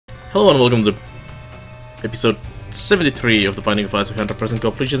Hello and welcome to episode 73 of the Binding of Isaac 100%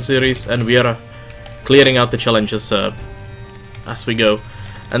 completion series, and we are clearing out the challenges as we go.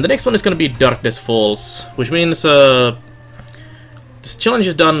 And the next one is going to be Darkness Falls, which means this challenge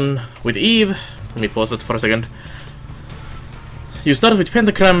is done with Eve. Let me pause that for a second. You start with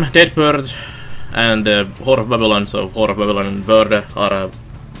Pentagram, Deadbird, and Whore of Babylon. So Whore of Babylon and Bird are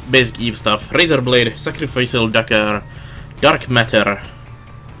basic Eve stuff. Razorblade, Sacrificial Dagger, Dark Matter.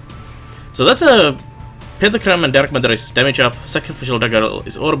 So that's a Pentagram and Dark Matter is damage up, Sacrificial Dagger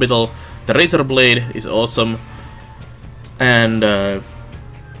is orbital, the Razor Blade is awesome, and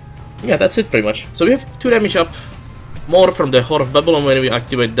yeah, that's it pretty much. So we have 2 damage up, more from the Whore of Babylon when we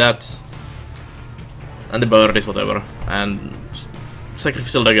activate that, and the Bird is whatever, and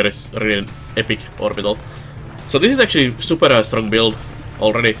Sacrificial Dagger is really epic orbital. So this is actually super strong build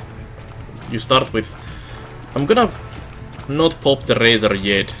already. You start with... I'm gonna not pop the Razor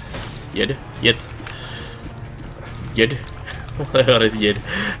yet. Yet? What is yet?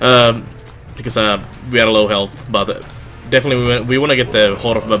 Because we are low health, but definitely we want to get the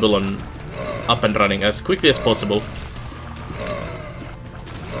Whore of Babylon up and running as quickly as possible.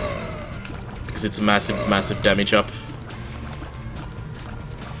 Because it's massive damage up.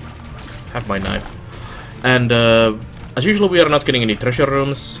 Have my knife. And as usual we are not getting any treasure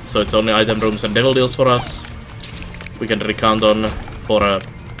rooms, so it's only item rooms and devil deals for us. We can recount on for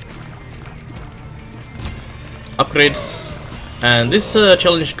upgrades, and this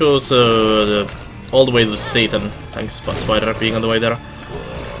challenge goes all the way to Satan, thanks Spider being on the way there.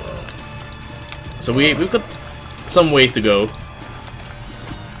 So we've got some ways to go,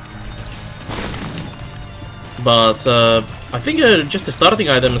 but I think just the starting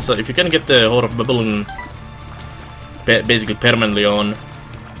items, if you can get the Whore of Babylon basically permanently on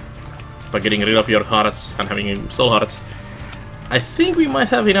by getting rid of your hearts and having soul hearts, I think we might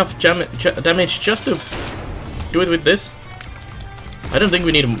have enough damage just to do it with this. I don't think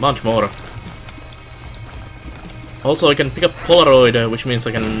we need much more. Also, I can pick up Polaroid, which means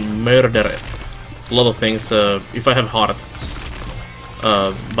I can murder a lot of things if I have hearts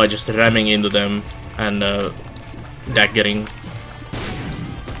by just ramming into them and daggering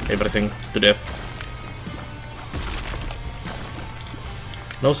everything to death.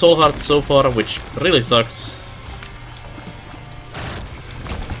 No soul hearts so far, which really sucks.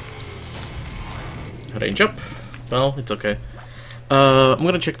 Range up. Well, it's okay. I'm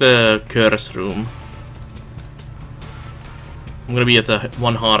gonna check the curse room. I'm gonna be at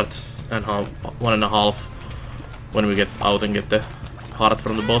 1 heart and 1.5 when we get out and get the heart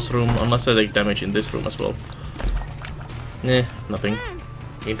from the boss room, unless I take damage in this room as well. Nothing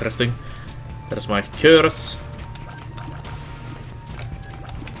interesting. There's my curse.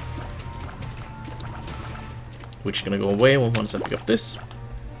 Which is gonna go away once I pick up this.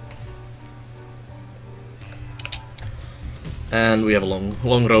 And we have a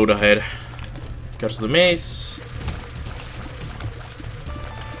long road ahead. Curse the maze.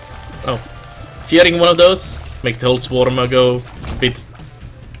 Oh, fearing one of those makes the whole swarm go a bit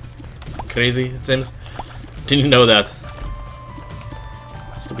crazy, it seems. Didn't know that.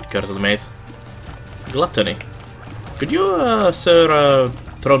 Stupid curse of the maze. Gluttony. Could you, sir,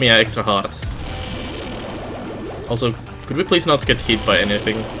 throw me an extra heart? Also, could we please not get hit by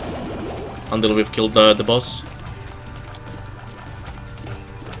anything until we've killed the boss?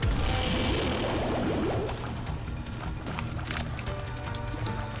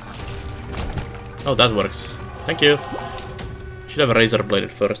 Oh, that works. Thank you. Should have a razor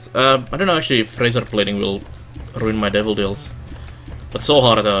bladed first. I don't know actually if razor blading will ruin my devil deals, but so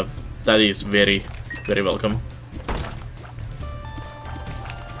hard that is very welcome.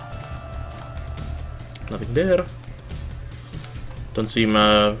 Nothing there. Don't seem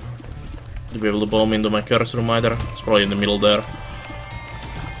to be able to bomb into my curse room either. It's probably in the middle there.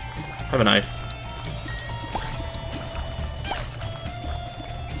 Have a knife.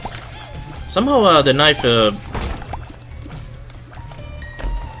 Somehow the knife, the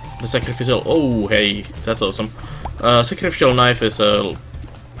sacrificial, oh hey, that's awesome. Sacrificial knife is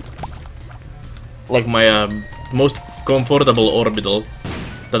like my most comfortable orbital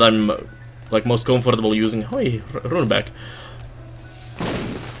that I'm like most comfortable using. Hey, rune back.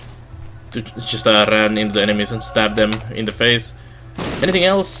 To just run into the enemies and stab them in the face. Anything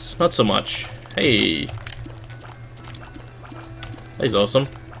else? Not so much. Hey, that is awesome.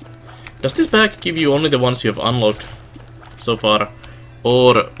 Does this bag give you only the ones you have unlocked so far,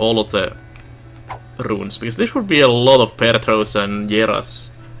 or all of the runes? Because this would be a lot of Perthros and Yeras,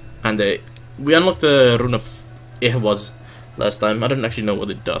 and we unlocked the rune of Ehwaz last time. I don't actually know what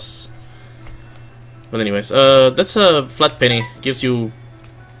it does. But anyways, that's a flat penny. Gives you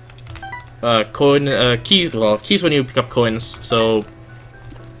keys when you pick up coins. So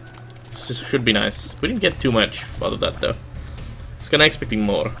this should be nice. We didn't get too much out of that though. I was kinda expecting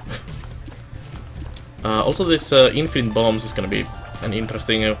more. Also, this infinite bombs is gonna be an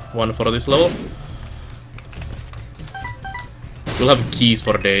interesting one for this level. We'll have keys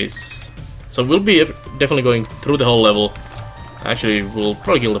for days. So we'll be definitely going through the whole level. Actually, we'll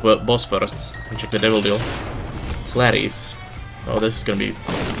probably kill the boss first and check the devil deal. It's Larry's. Oh, this is gonna be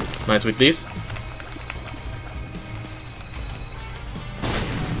nice with these.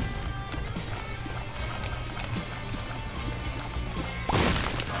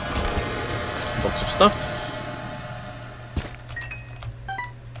 Box of stuff.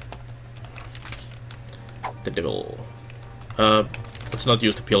 The devil. Let's not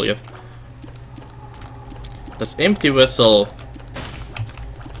use the pill yet. That's empty vessel.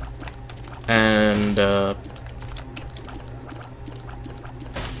 And the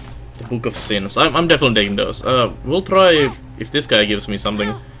Book of Sins. I'm definitely taking those. We'll try if this guy gives me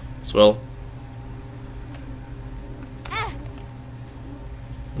something as well.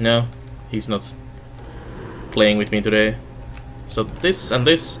 No, he's not playing with me today. So this and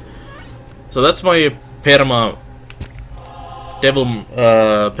this. So that's my Perma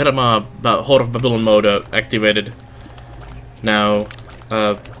Horde of Babylon mode activated. Now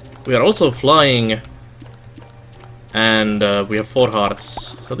we are also flying, and we have 4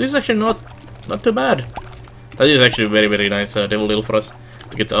 hearts. So this is actually not too bad. That is actually very nice devil deal for us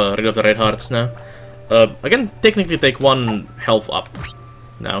to get rid of the red hearts now. I can technically take 1 health up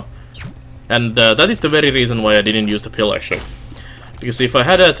now, and that is the very reason why I didn't use the pill actually. Because if I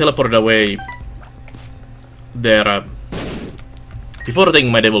had teleported away there before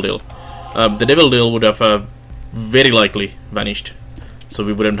taking my devil deal, the devil deal would have very likely vanished. So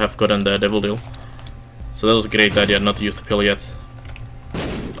we wouldn't have gotten the devil deal. So that was a great idea not to use the pill yet.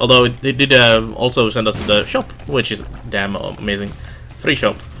 Although it did also send us to the shop, which is damn amazing. Free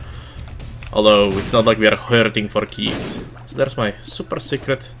shop. Although it's not like we are hurting for keys. So there's my super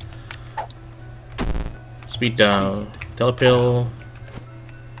secret. Speed down. Telepill.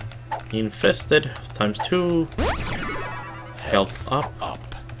 Infested. ×2. Health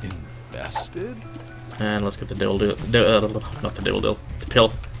up. Infested? And let's get the devil deal. Not the devil deal. The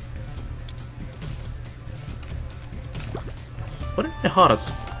pill. What did my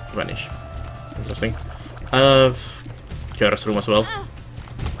hearts vanish? Interesting. Curse room as well.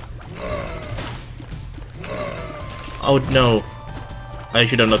 Oh no. I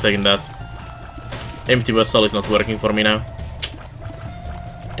should have not taken that. Empty vessel is not working for me now.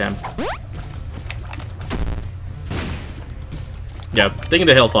 Damn. Yeah, taking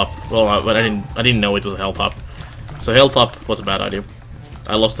the health up. Well, but I didn't know it was a health up. So health up was a bad idea.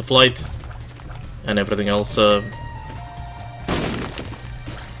 I lost the flight and everything else. Yeah,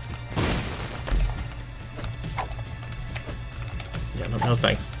 no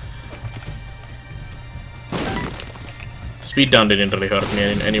thanks. Speed down didn't really hurt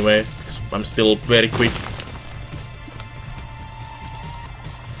me in any way, because I'm still very quick.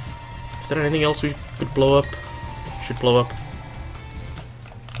 Is there anything else we could blow up? Should blow up.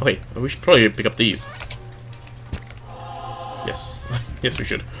 Oh wait, we should probably pick up these. Yes. Yes, we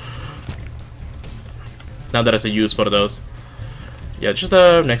should. Now there is a use for those. Yeah, just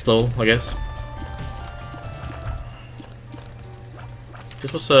next level, I guess.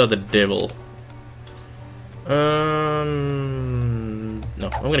 This was the devil. No,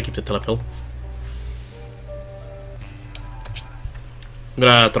 I'm gonna keep the telepill. I'm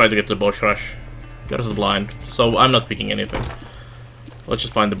gonna try to get the boss rush. There's the blind, so I'm not picking anything. Let's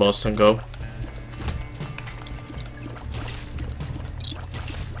just find the boss and go.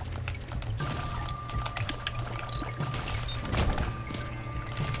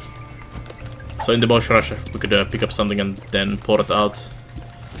 So in the boss rush, we could pick up something and then pour it out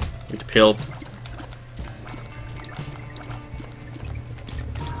with the pill.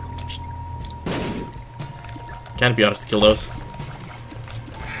 Can't be arsed to kill those.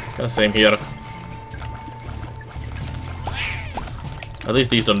 Kinda same here. At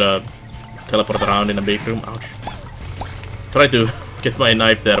least these don't teleport around in a big room. Ouch. Tried to get my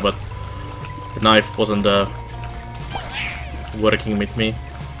knife there, but the knife wasn't working with me.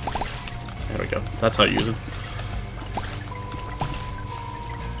 There we go. That's how you use it.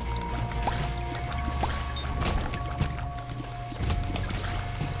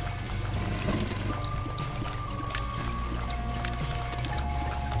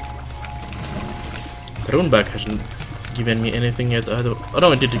 The rune bag hasn't given me anything yet. I don't. Oh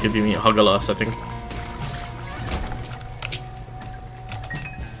no, it did give me Hagalas, I think.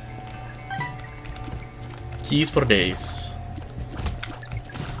 Keys for days.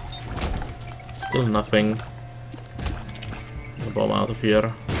 Still nothing. The bomb out of here.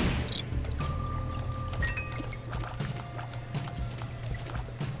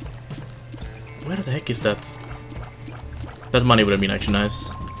 Where the heck is that? That money would have been actually nice.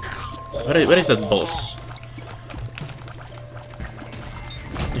 Where is that boss?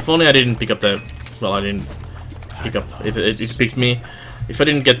 If only I didn't pick up the... Well, I didn't pick up... It picked me. If I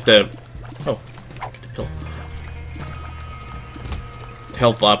didn't get the... Oh, get the pill.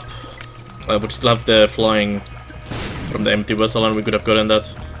 Health up. I would still have the flying from the empty vessel and we could have gotten that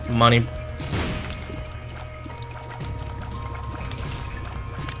money.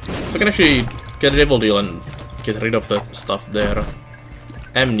 If I can actually get a devil deal and get rid of the stuff there.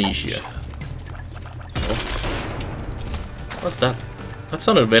 Amnesia. Oh. What's that? That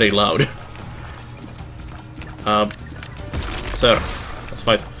sounded very loud. Sir, let's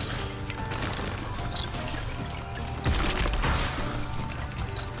fight.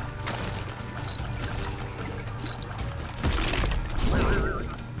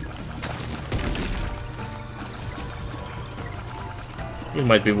 It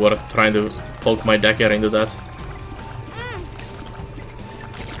might be worth trying to poke my dagger into that.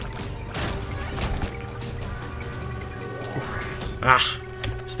 Ah!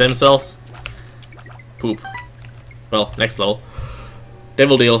 Stem cells? Poop. Well, next level.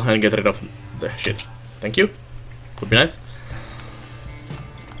 Devil deal and get rid of the shit. Thank you. Would be nice.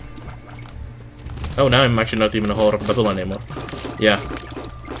 Oh, now I'm actually not even a horror battle anymore. Yeah.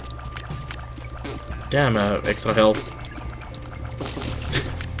 Damn, extra health.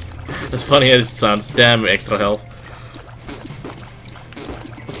 As funny as it sounds, damn extra health.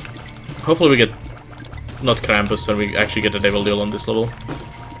 Hopefully we get not Krampus when we actually get a devil deal on this level.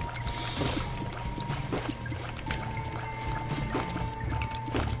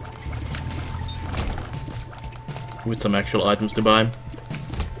 With some actual items to buy.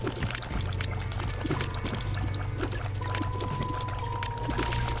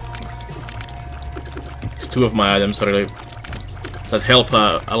 Because two of my items are really that help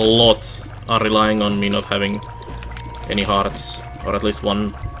a lot are relying on me not having any hearts, or at least one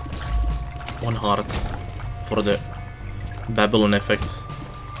heart for the Babylon effect.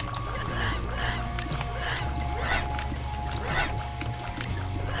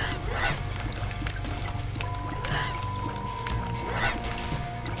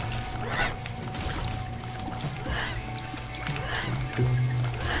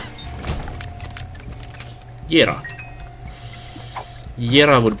 Yera.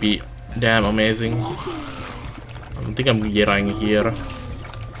 Yera would be damn amazing. I think I'm Yeraing here.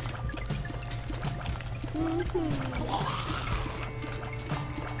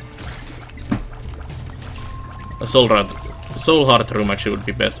 A soul heart room actually would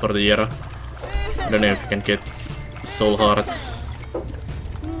be best for the Yera. I don't know if you can get soul heart.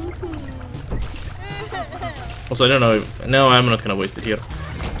 Also, I don't know if... No, I'm not gonna waste it here.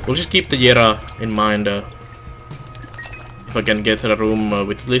 We'll just keep the Yera in mind. If I can get a room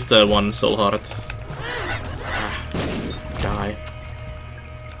with at least one soul heart. Die.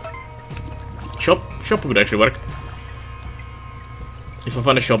 Shop would actually work. If I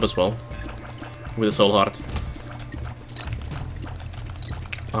find a shop as well. With a soul heart.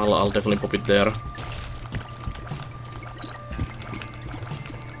 I'll definitely pop it there.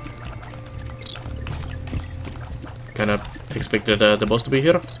 Kinda expected the boss to be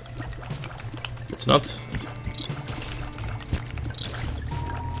here. It's not.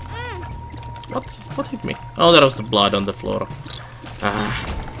 What hit me? Oh, that was the blood on the floor. Ah.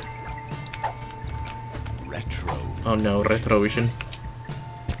 Retro. Oh no, retrovision.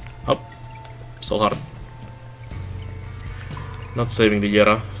 Oh, soul heart. Not saving the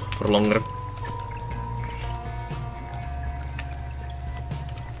Yera for longer.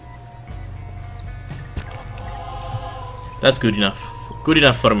 That's good enough. Good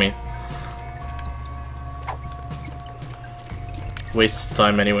enough for me. Wastes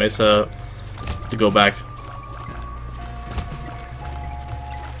time anyways, to go back.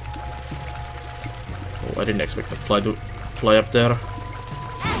 Oh, I didn't expect to fly up there.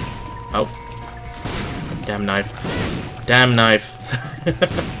 Oh. Damn knife. Damn knife.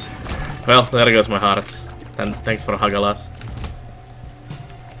 Well, there goes my heart. And thanks for Hagalas.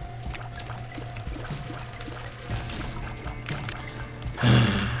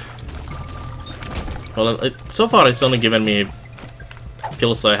 Well, so far it's only given me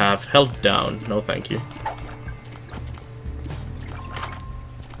kills I have. Health down. No thank you.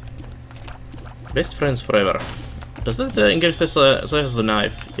 Best friends forever. Does that increase the size of the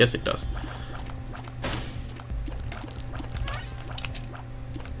knife? Yes, it does.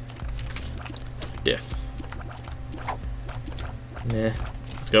 Death. Yeah,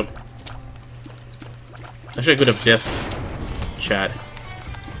 let's go. Actually, I could have death Chad.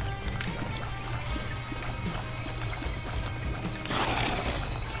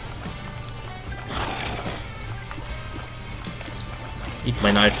 Eat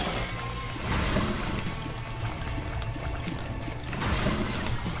my knife.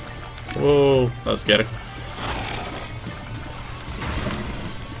 Whoa, that was scary.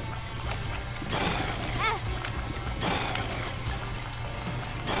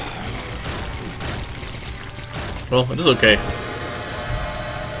 Well, it is okay.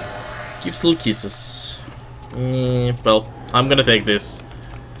 Gives little kisses. Well, I'm gonna take this.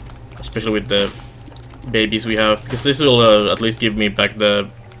 Especially with the babies we have. Because this will at least give me back the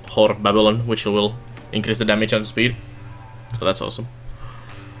Whore of Babylon, which will increase the damage and speed. So that's awesome.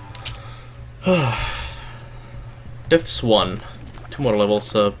 Death's 1. 2 more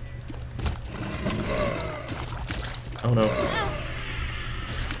levels. Oh no.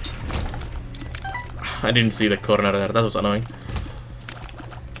 I didn't see the corner there, that was annoying.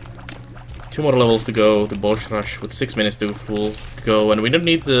 2 more levels to go, the boss rush with 6 minutes to go, and we don't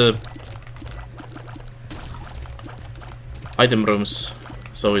need the item rooms,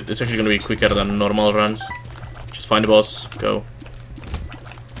 so it's actually gonna be quicker than normal runs. Just find the boss, go.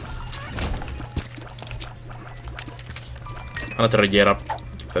 Another gear up,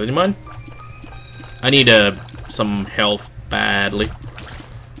 keep that in mind. I need some health badly.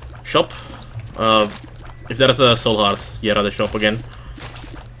 Shop. If there is a soul heart, gear at the shop again.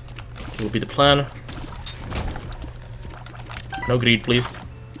 Will be the plan. No greed, please.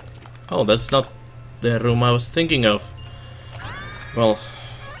 Oh, that's not the room I was thinking of. Well,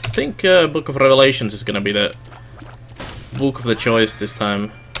 I think Book of Revelations is gonna be the book of the choice this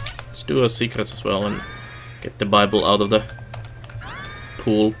time. Let's do a secrets as well and get the Bible out of the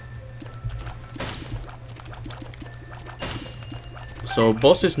pool. So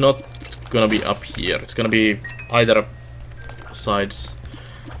boss is not gonna be up here. It's gonna be either sides.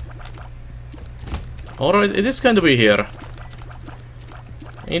 Or it is going to be here.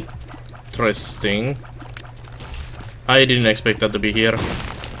 Interesting. I didn't expect that to be here.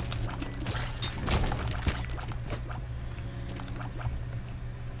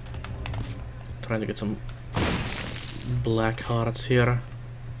 Trying to get some black hearts here.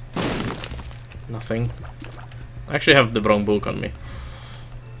 Nothing. I actually have the wrong book on me.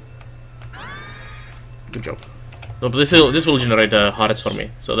 Good job. No, but this will generate hearts for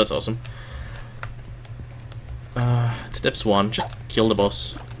me, so that's awesome. Steps 1, just kill the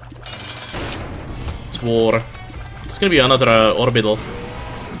boss. It's war. It's gonna be another orbital.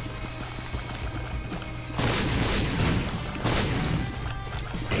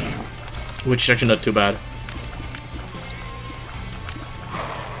 Which is actually not too bad.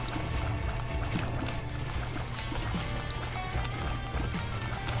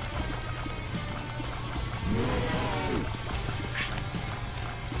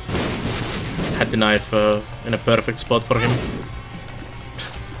 Had the knife in a perfect spot for him.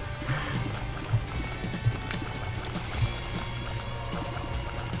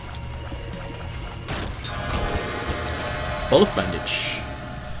 Ball of bandage.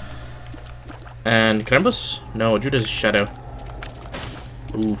 And Krampus? No, Judas' shadow.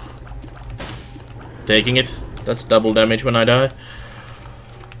 Oof. Taking it. That's double damage when I die.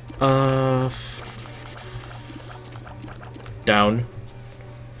 Down.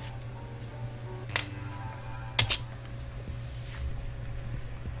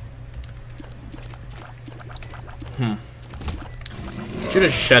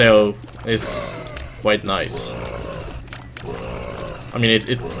 Judas' shadow is quite nice. I mean,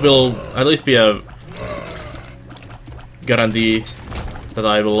 it will at least be a guarantee that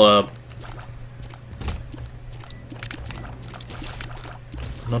I will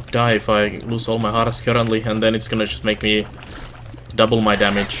not die if I lose all my hearts currently, and then it's gonna just make me double my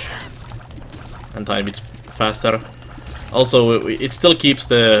damage and time it's faster. Also, it still keeps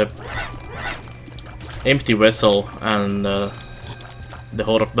the empty vessel and the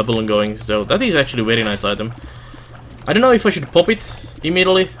Whore of Babylon going, so that is actually a very nice item. I don't know if I should pop it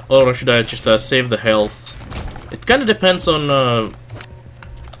immediately, or should I just save the health. It kind of depends on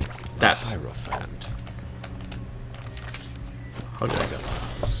that. Okay.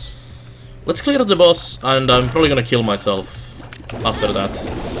 Let's clear the boss, and I'm probably gonna kill myself after that.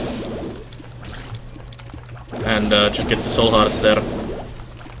 And just get the soul hearts there.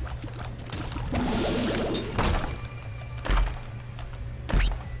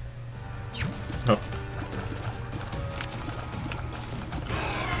 Oh.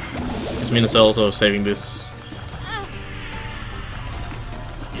 This means also saving this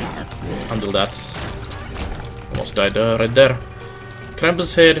until that. Almost died right there.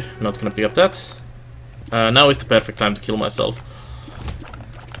 Krampus' head, not gonna pick up that. Now is the perfect time to kill myself.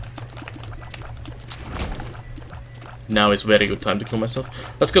 Now is very good time to kill myself.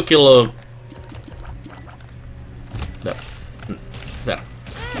 Let's go kill... There. There.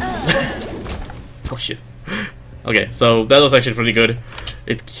 Oh shit. Okay, so that was actually pretty good.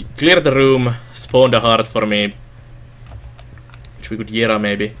 It cleared the room, spawned a heart for me. Which we could Yera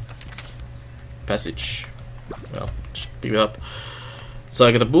maybe. Passage. Well, just pick it up. So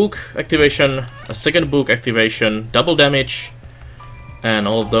I got a book activation, a second book activation, double damage, and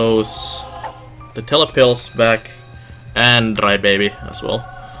all those. The telepills back, and dry baby as well.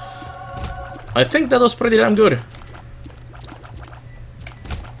 I think that was pretty damn good.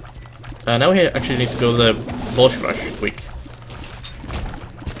 Now we actually need to go to the boss rush quick.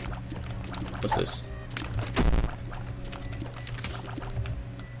 What's this?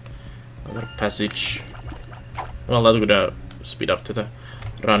 Another passage. Well, that would speed up to the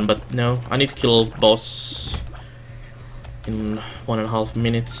run, but no. I need to kill boss in 1.5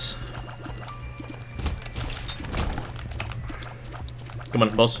 minutes. Come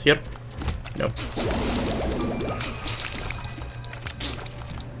on, boss, here? No.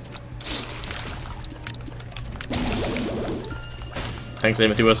 Thanks,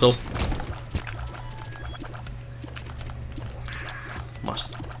 Amity Vessel.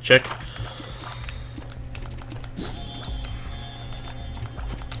 Must check.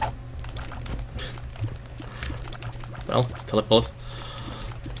 Well, it's telepulse.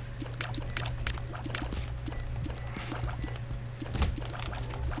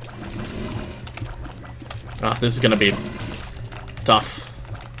 Ah, this is gonna be tough.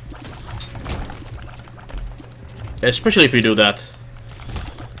 Especially if we do that.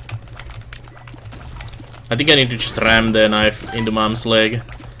 I think I need to just ram the knife into Mom's leg.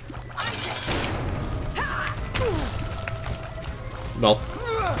 Well,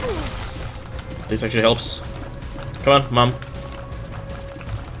 this actually helps. Come on, Mom.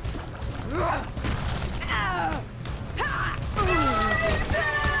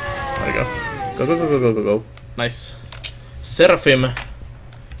 There we go. Go, go, go, go, go, go, go. Nice. Seraphim.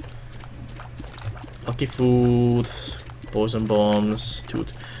 Lucky food. Poison bombs.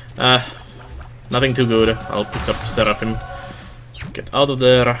 Tooth. Nothing too good. I'll pick up Seraphim. Get out of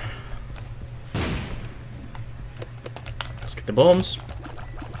there. Let's get the bombs.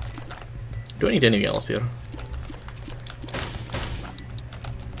 Do I need anything else here?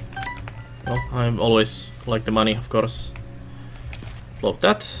 Well, I always like the money, of course. Blow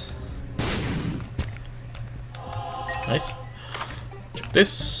that. Nice. Check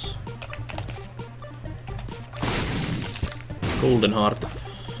this. Golden heart.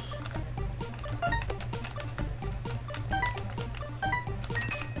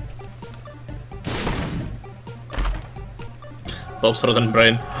 Bob's rotten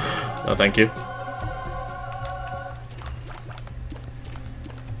brain. No, thank you.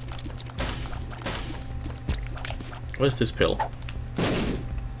 What is this pill?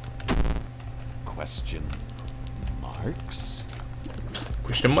 Question marks?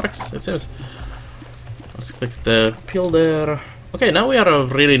 Question marks, it seems. Let's click the pill there. Okay, now we are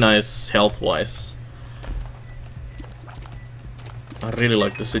really nice health-wise. I really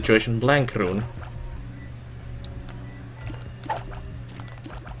like the situation. Blank rune.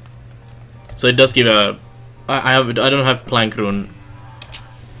 So it does give a... I don't have Plank Rune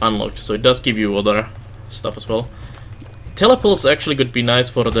unlocked, so it does give you other stuff as well. Telepulse actually could be nice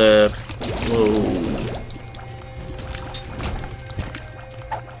for the... Whoa.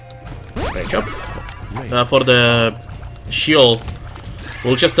 Great job. For the shield,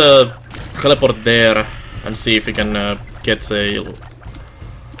 we'll just teleport there and see if we can get a...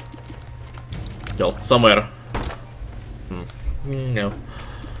 Well, somewhere. No.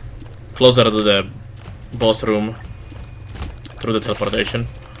 Closer to the boss room through the teleportation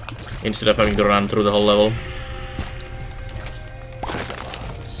instead of having to run through the whole level.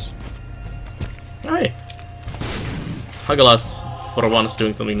 Hi! Hagalas for once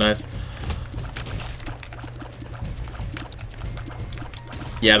doing something nice.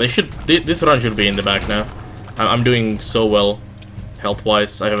 Yeah, they should. This run should be in the back now. I'm doing so well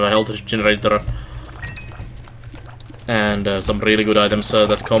health-wise. I have a health generator and some really good items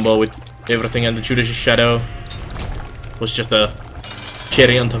that combo with everything, and the Judas' Shadow was just a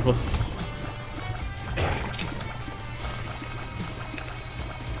cherry on top of.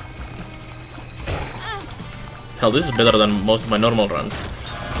 Hell, this is better than most of my normal runs.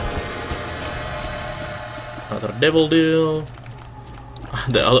 Another devil deal.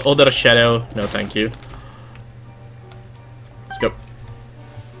 The other shadow. No, thank you. Let's go.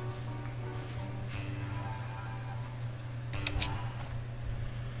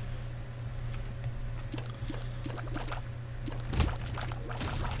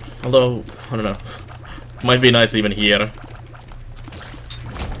 Although, I don't know. Might be nice even here.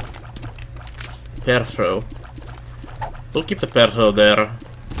 Pair throw. We'll keep the pair throw there.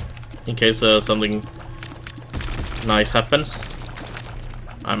 In case something nice happens.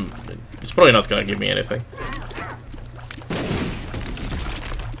 It's probably not gonna give me anything.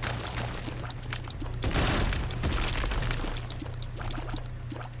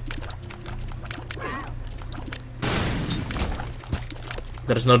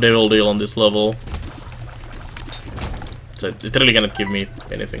 There's no devil deal on this level. So it really cannot give me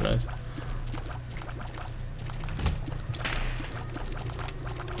anything nice.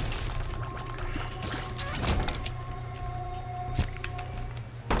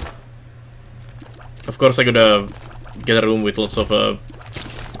 Of course I could get a room with lots of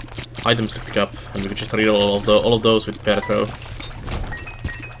items to pick up, and we could just read all of those with pair throw.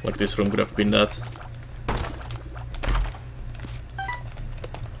 Like this room could have been that.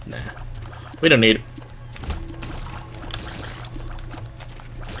 Nah. We don't need.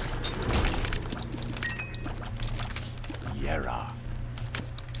 Yera.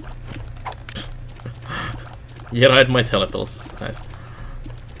 Yeah, I had my telepills. Nice.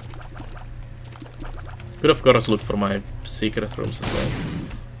 Could of course look for my secret rooms as well.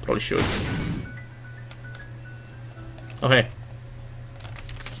 Probably should. Oh hey.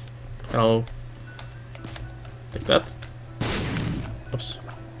 Hello. Take that. Oops.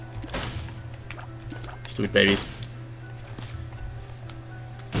 Stupid babies.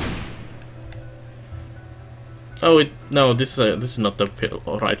 Oh no, this is not the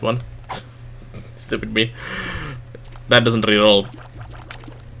right one. Stupid me. That doesn't read all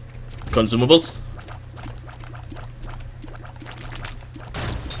consumables.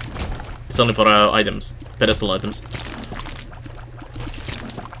 It's only for items, pedestal items.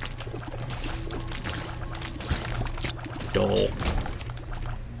 Oh.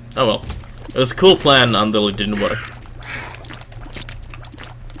 Oh well. It was a cool plan until it didn't work.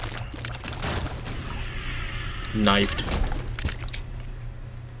 Knifed.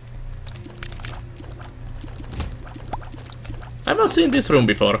 I've not seen this room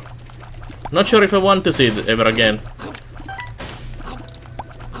before. Not sure if I want to see it ever again.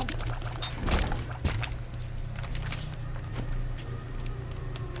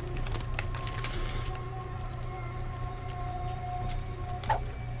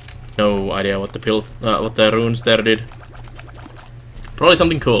 No idea what the pills, what the runes there did. Probably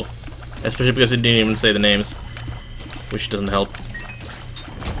something cool, especially because it didn't even say the names, which doesn't help.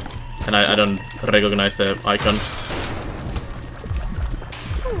 And I don't recognize the icons.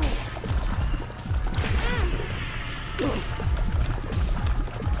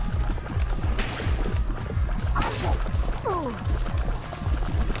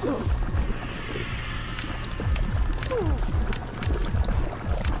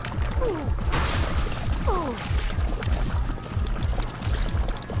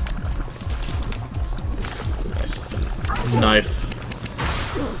 Knife.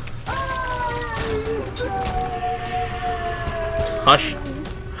 Hush.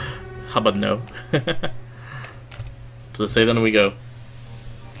 How about no? To the save, then we go.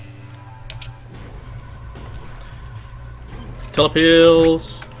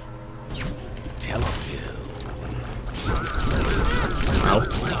 Telepills. Ow.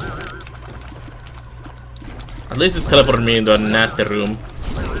 At least it teleported me into a nasty room,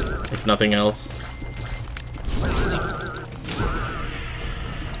 if nothing else.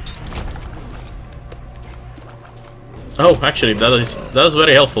 Oh, actually, that was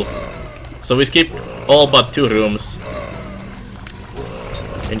very helpful. So we skipped all but 2 rooms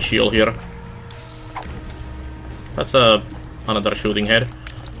in shield here. That's another shooting head.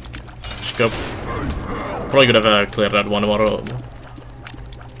 Scope. Probably could have cleared that one more,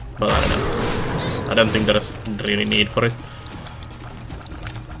 but I don't know. I don't think there's really need for it.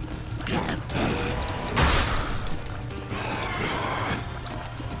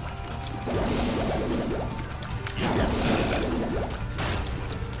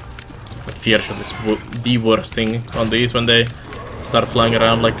 Fear shot is the worst thing on these when they start flying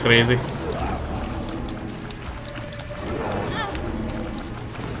around like crazy.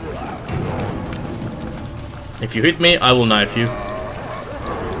 If you hit me, I will knife you.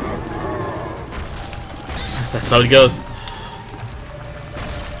 That's how it goes.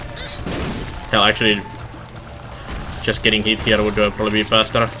 Hell, actually, just getting hit here would probably be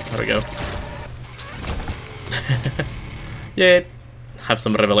faster. There we go. Yeah, have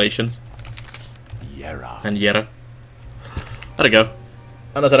some revelations. And Yera. There we go.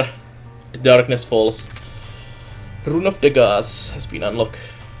 Another Darkness Falls. Rune of the Gods has been unlocked.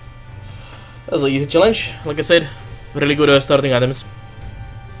 That was an easy challenge. Like I said, really good starting items.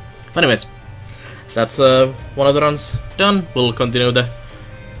 But anyways, that's one of the runs done. We'll continue the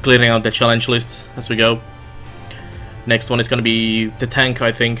clearing out the challenge list as we go. Next one is gonna be the tank,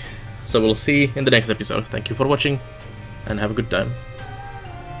 I think. So we'll see in the next episode. Thank you for watching, and have a good time.